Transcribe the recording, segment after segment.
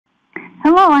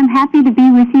Hello, I'm happy to be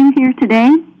with you here today.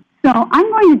 So I'm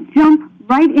going to jump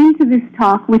right into this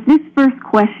talk with this first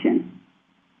question.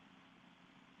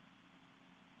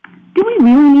 Do we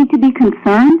really need to be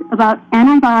concerned about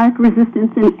antibiotic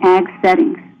resistance in ag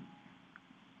settings?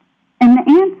 And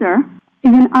the answer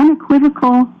is an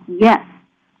unequivocal yes.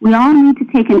 We all need to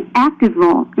take an active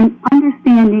role in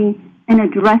understanding and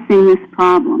addressing this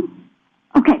problem.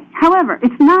 Okay, however,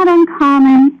 it's not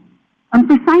uncommon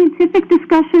for scientific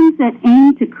discussions that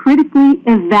aim to critically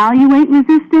evaluate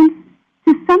resistance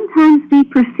to sometimes be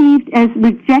perceived as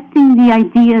rejecting the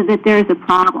idea that there is a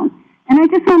problem. And I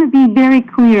just want to be very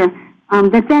clear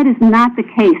that that is not the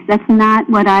case. That's not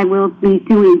what I will be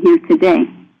doing here today.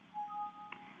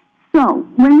 So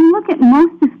when we look at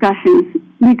most discussions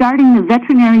regarding the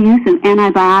veterinary use of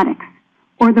antibiotics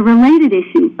or the related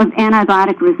issue of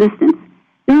antibiotic resistance,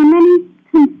 there are many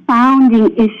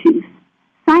confounding issues.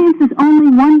 Science is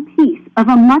only one piece of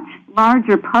a much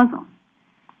larger puzzle.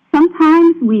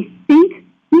 Sometimes we think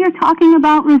we are talking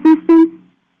about resistance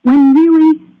when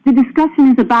really the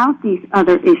discussion is about these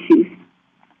other issues.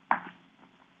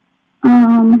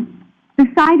 The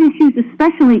side issues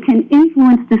especially can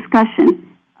influence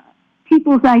discussion,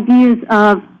 people's ideas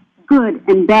of good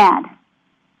and bad,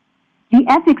 the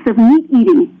ethics of meat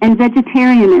eating and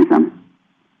vegetarianism,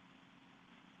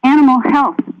 animal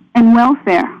health and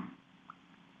welfare,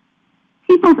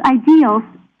 people's ideals,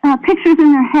 pictures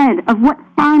in their head of what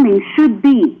farming should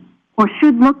be or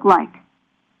should look like,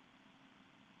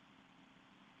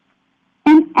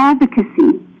 and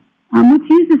advocacy, which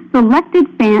uses selected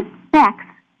facts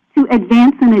to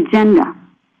advance an agenda.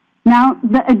 Now,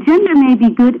 the agenda may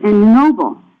be good and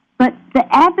noble, but the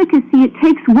advocacy, it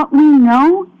takes what we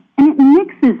know and it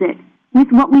mixes it with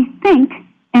what we think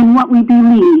and what we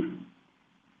believe.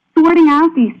 Sorting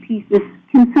out these pieces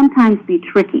can sometimes be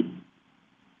tricky.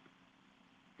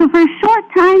 So for a short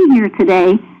time here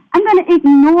today, I'm going to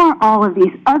ignore all of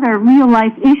these other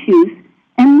real-life issues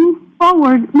and move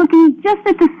forward looking just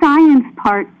at the science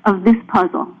part of this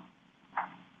puzzle.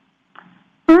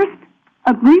 First,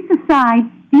 a brief aside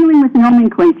dealing with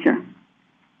nomenclature.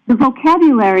 The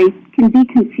vocabulary can be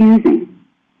confusing.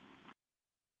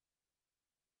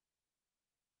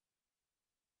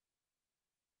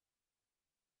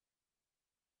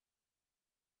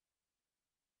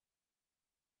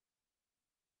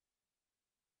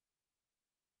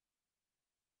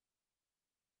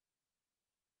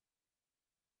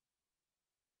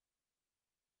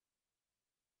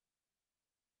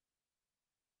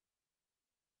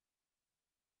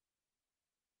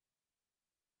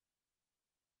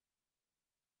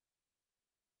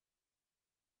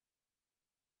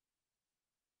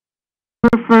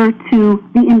 Refer to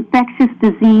the infectious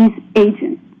disease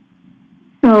agent.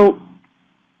 So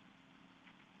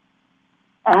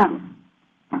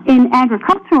in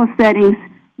agricultural settings,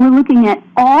 we're looking at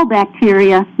all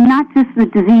bacteria, not just the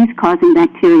disease-causing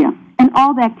bacteria, and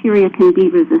all bacteria can be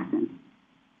resistant.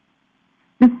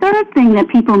 The third thing that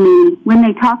people mean when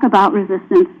they talk about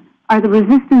resistance are the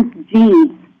resistance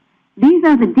genes. These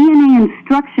are the DNA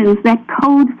instructions that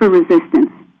code for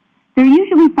resistance. They're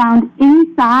usually found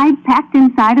packed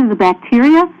inside of the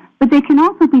bacteria, but they can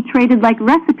also be traded like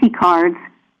recipe cards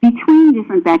between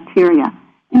different bacteria.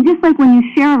 And just like when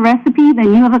you share a recipe,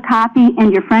 then you have a copy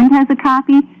and your friend has a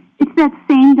copy, it's that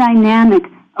same dynamic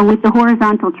with the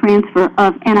horizontal transfer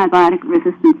of antibiotic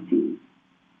resistance genes.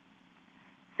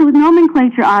 So with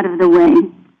nomenclature out of the way,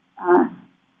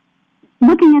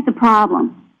 looking at the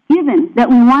problem, given that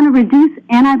we want to reduce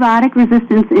antibiotic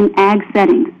resistance in ag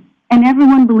settings, and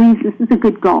everyone believes this is a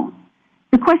good goal,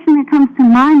 the question that comes to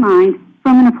my mind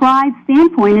from an applied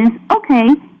standpoint is, okay,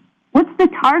 what's the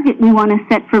target we want to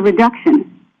set for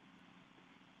reduction?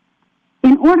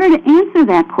 In order to answer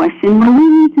that question, well, we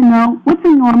need to know what's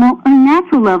a normal or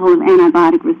natural level of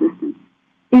antibiotic resistance.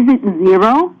 Is it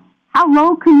 0? How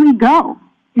low can we go?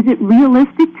 Is it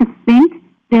realistic to think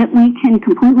that we can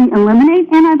completely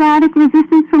eliminate antibiotic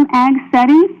resistance from ag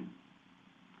settings?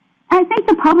 I think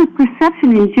the public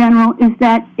perception in general is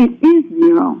that it is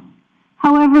 0.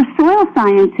 However, soil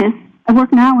scientists, I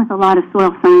work now with a lot of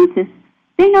soil scientists,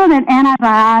 they know that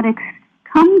antibiotics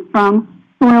come from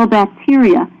soil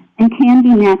bacteria and can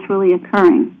be naturally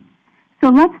occurring. So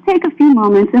let's take a few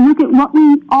moments and look at what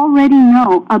we already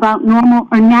know about normal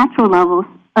or natural levels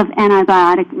of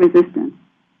antibiotic resistance.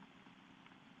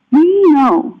 We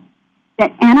know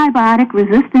that antibiotic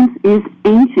resistance is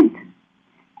ancient.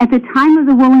 At the time of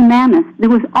the woolly mammoth, there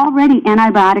was already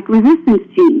antibiotic resistance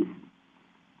genes.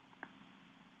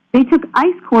 They took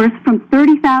ice cores from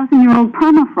 30,000-year-old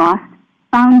permafrost,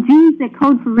 found genes that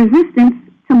code for resistance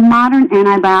to modern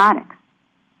antibiotics.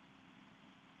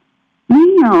 We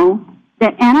know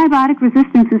that antibiotic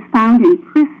resistance is found in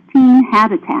pristine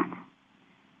habitats.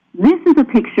 This is a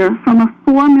picture from a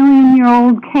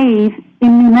 4-million-year-old cave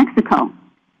in New Mexico.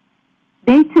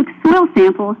 They took soil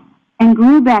samples and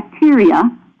grew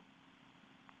bacteria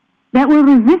that were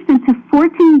resistant to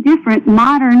 14 different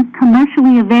modern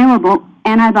commercially available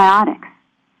antibiotics.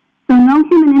 So no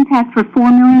human impact for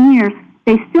 4 million years.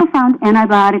 They still found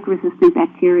antibiotic-resistant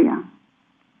bacteria.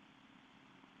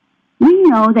 We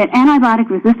know that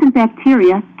antibiotic-resistant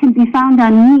bacteria can be found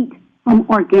on meat from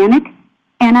organic,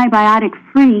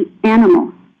 antibiotic-free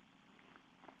animals.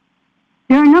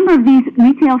 There are a number of these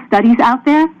retail studies out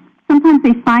there. Sometimes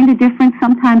they find a difference,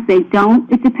 sometimes they don't.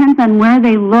 It depends on where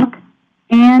they look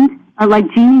and, like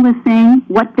Jeannie was saying,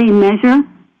 what they measure.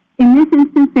 In this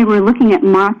instance, they were looking at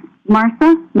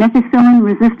MRSA,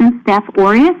 methicillin-resistant Staph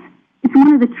aureus. It's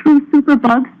one of the true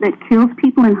superbugs that kills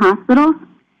people in hospitals.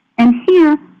 And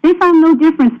here, they found no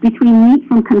difference between meat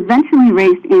from conventionally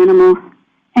raised animals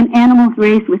and animals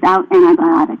raised without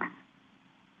antibiotics.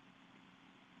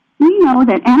 We know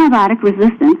that antibiotic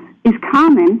resistance is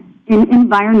common in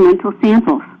environmental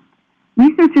samples.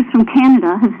 Researchers from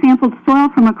Canada have sampled soil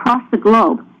from across the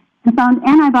globe and found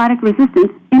antibiotic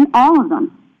resistance in all of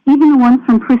them, even the ones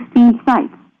from pristine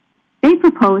sites. They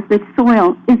propose that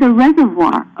soil is a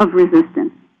reservoir of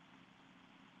resistance,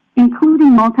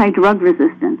 including multi-drug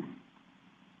resistance.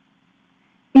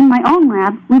 In my own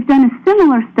lab, we've done a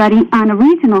similar study on a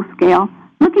regional scale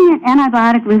looking at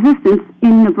antibiotic resistance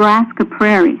in Nebraska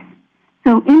prairies.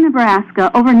 So in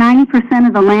Nebraska, over 90%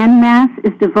 of the land mass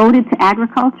is devoted to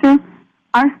agriculture.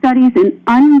 Our studies in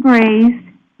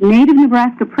ungrazed native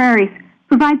Nebraska prairies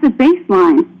provides a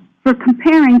baseline for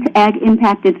comparing to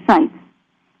ag-impacted sites.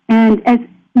 And as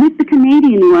with the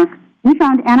Canadian work, we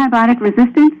found antibiotic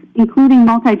resistance, including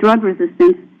multi-drug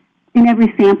resistance, in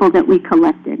every sample that we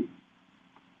collected.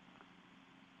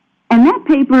 And that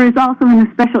paper is also in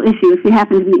a special issue if you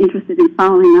happen to be interested in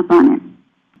following up on it.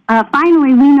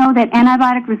 Finally, we know that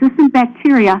antibiotic-resistant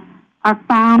bacteria are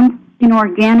found in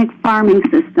organic farming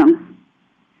systems.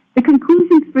 The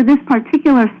conclusions for this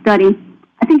particular study,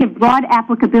 I think, have broad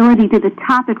applicability to the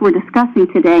topic we're discussing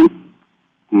today,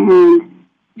 and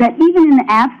that even in the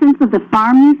absence of the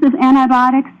farm use of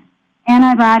antibiotics,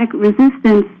 antibiotic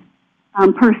resistance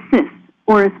persists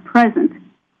or is present.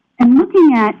 And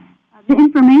looking at the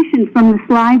information from the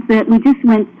slides that we just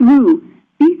went through,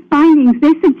 these findings,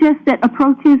 they suggest that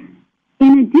approaches,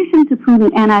 in addition to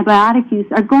prudent antibiotic use,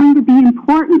 are going to be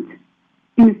important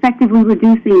in effectively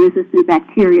reducing resistant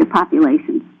bacteria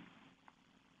populations.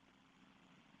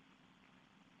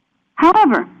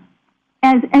 However,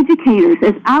 as educators,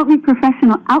 as outreach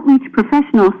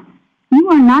professionals, you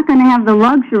are not going to have the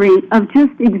luxury of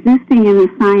just existing in the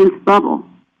science bubble.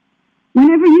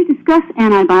 Whenever you discuss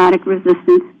antibiotic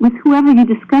resistance with whoever you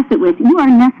discuss it with, you are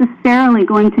necessarily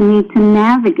going to need to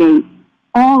navigate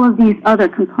all of these other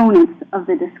components of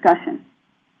the discussion.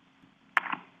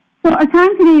 So our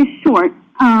time today is short.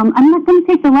 I'm not going to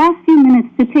take the last few minutes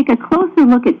to take a closer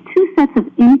look at two sets of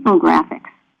infographics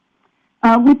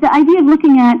with the idea of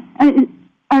looking at,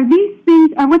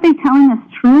 are what they're telling us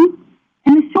true?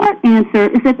 And the short answer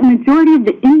is that the majority of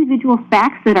the individual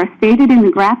facts that are stated in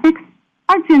the graphics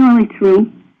are generally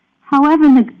true.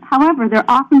 However, they're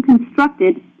often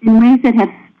constructed in ways that have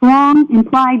strong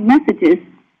implied messages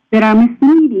that are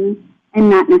misleading and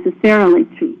not necessarily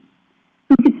true.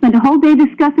 So we could spend a whole day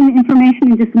discussing the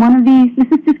information in just one of these.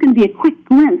 This is just going to be a quick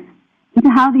glimpse into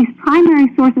how these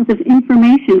primary sources of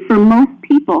information for most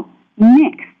people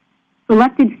mix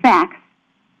selected facts.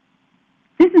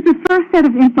 This is the first set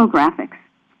of infographics.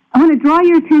 I want to draw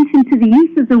your attention to the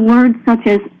use of the words such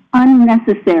as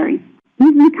unnecessary.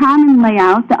 This is a common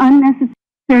layout, the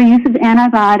unnecessary use of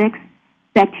antibiotics.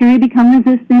 Bacteria become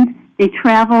resistant, they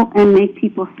travel and make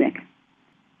people sick.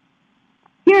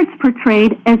 Here it's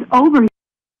portrayed as overuse.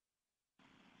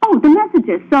 Oh, the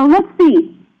messages. So let's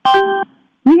see.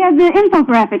 We have the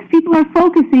infographics. People are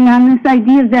focusing on this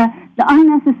idea of the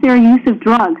unnecessary use of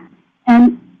drugs.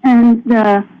 And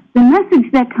the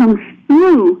message that comes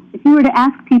through, if you were to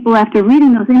ask people after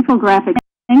reading those infographics,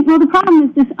 well, the problem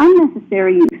is this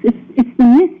unnecessary use. It's the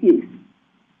misuse.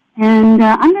 And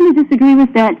I'm going to disagree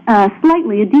with that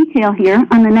slightly, a detail here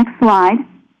on the next slide.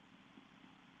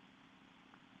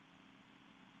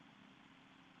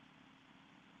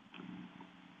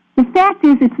 The fact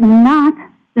is it's not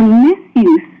the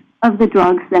misuse of the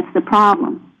drugs that's the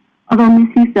problem, although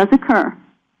misuse does occur.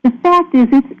 The fact is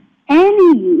it's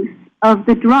any use of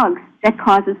the drugs that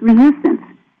causes resistance.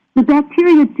 The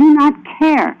bacteria do not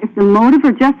care if the motive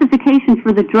or justification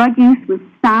for the drug use was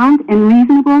sound and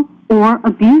reasonable or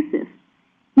abusive.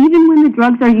 Even when the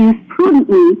drugs are used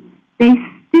prudently, they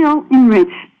still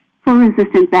enrich for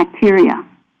resistant bacteria.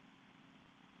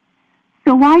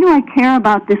 So why do I care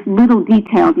about this little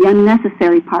detail, the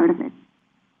unnecessary part of it?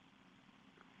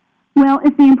 Well,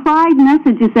 if the implied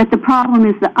message is that the problem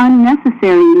is the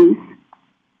unnecessary use,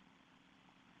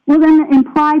 well, then the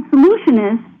implied solution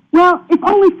is, well, if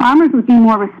only farmers would be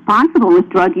more responsible with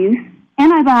drug use,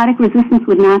 antibiotic resistance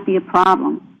would not be a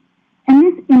problem. And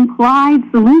this implied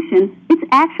solution, it's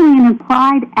actually an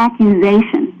implied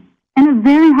accusation, and a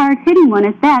very hard-hitting one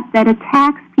at that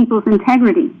attacks people's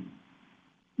integrity.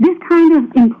 This kind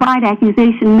of implied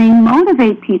accusation may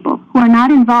motivate people who are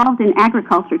not involved in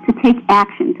agriculture to take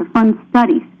action, to fund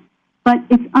studies, but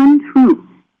it's untrue.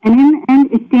 And in the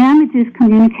end, it damages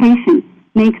communication,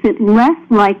 makes it less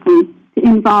likely to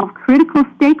involve critical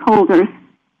stakeholders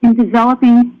in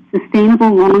developing sustainable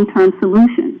long-term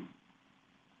solutions.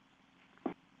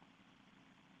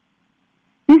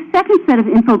 This second set of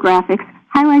infographics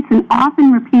highlights an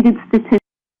often repeated statistic.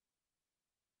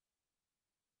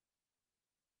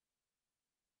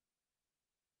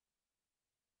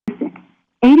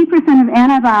 80% of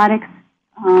antibiotics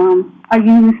are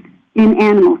used in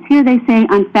animals. Here they say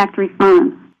on factory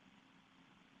farms.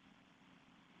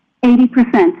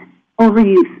 80%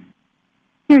 overuse.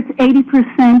 Here it's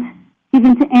 80%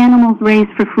 given to animals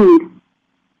raised for food.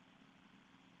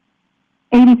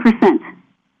 80%.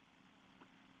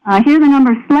 Here the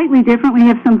number is slightly different. We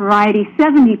have some variety,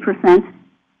 70%.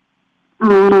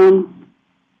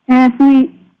 If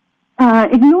we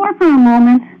ignore for a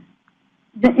moment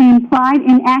the implied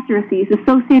inaccuracies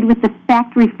associated with the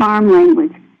factory farm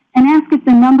language and ask if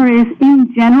the number is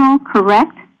in general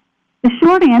correct, the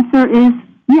short answer is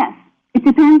yes. It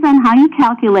depends on how you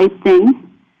calculate things.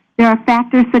 There are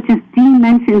factors such as Dean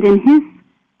mentioned in his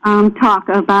talk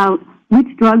about which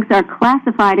drugs are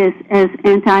classified as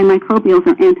antimicrobials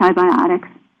or antibiotics.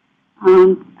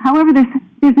 However,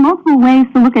 there's multiple ways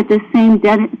to look at this same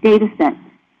data set.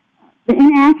 The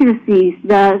inaccuracies,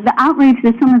 the outrage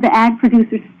that some of the ag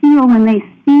producers feel when they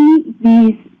see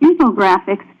these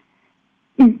infographics,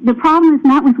 is the problem is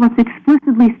not with what's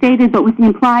explicitly stated, but with the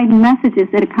implied messages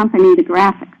that accompany the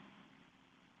graphics.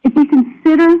 If we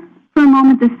consider for a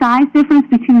moment the size difference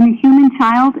between a human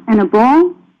child and a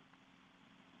bull,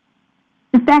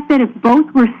 the fact that if both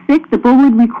were sick, the bull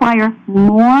would require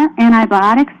more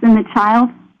antibiotics than the child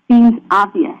seems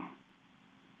obvious.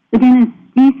 Again, as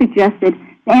Dee suggested,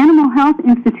 the Animal Health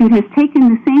Institute has taken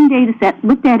the same data set,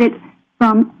 looked at it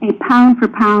from a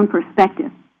pound-for-pound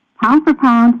perspective. Pound for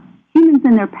pound, humans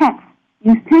and their pets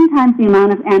use 10 times the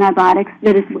amount of antibiotics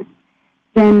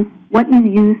than what is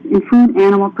used in food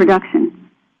animal production.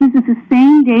 This is the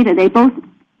same data. They both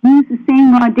use the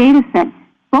same raw data set.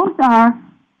 Both are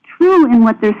true in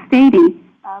what they're stating,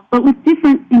 but with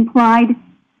different implied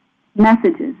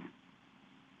messages.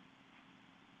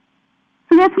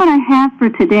 So that's what I have for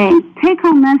today.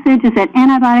 Take-home message is that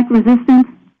antibiotic resistance,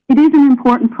 it is an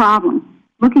important problem.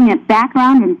 Looking at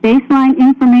background and baseline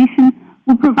information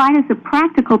will provide us a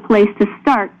practical place to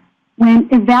start when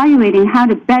evaluating how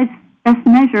to best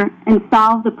measure and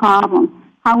solve the problem.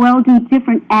 How well do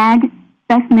different ag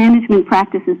best management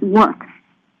practices work?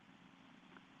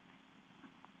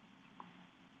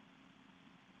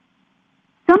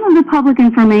 Some of the public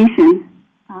information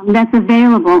that's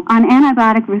available on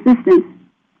antibiotic resistance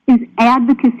is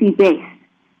advocacy-based.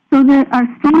 So there are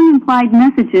strong implied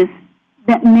messages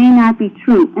that may not be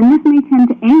true, and this may tend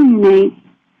to alienate,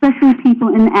 especially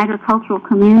people in the agricultural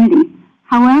community.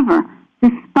 However,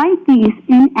 despite these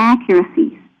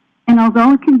inaccuracies, and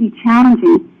although it can be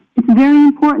challenging, it's very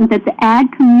important that the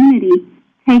ag community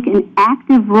take an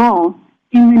active role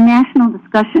in the national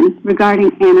discussion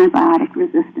regarding antibiotic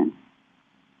resistance.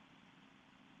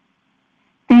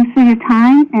 Thanks for your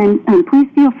time, and please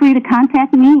feel free to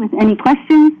contact me with any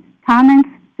questions, comments,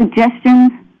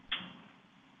 suggestions,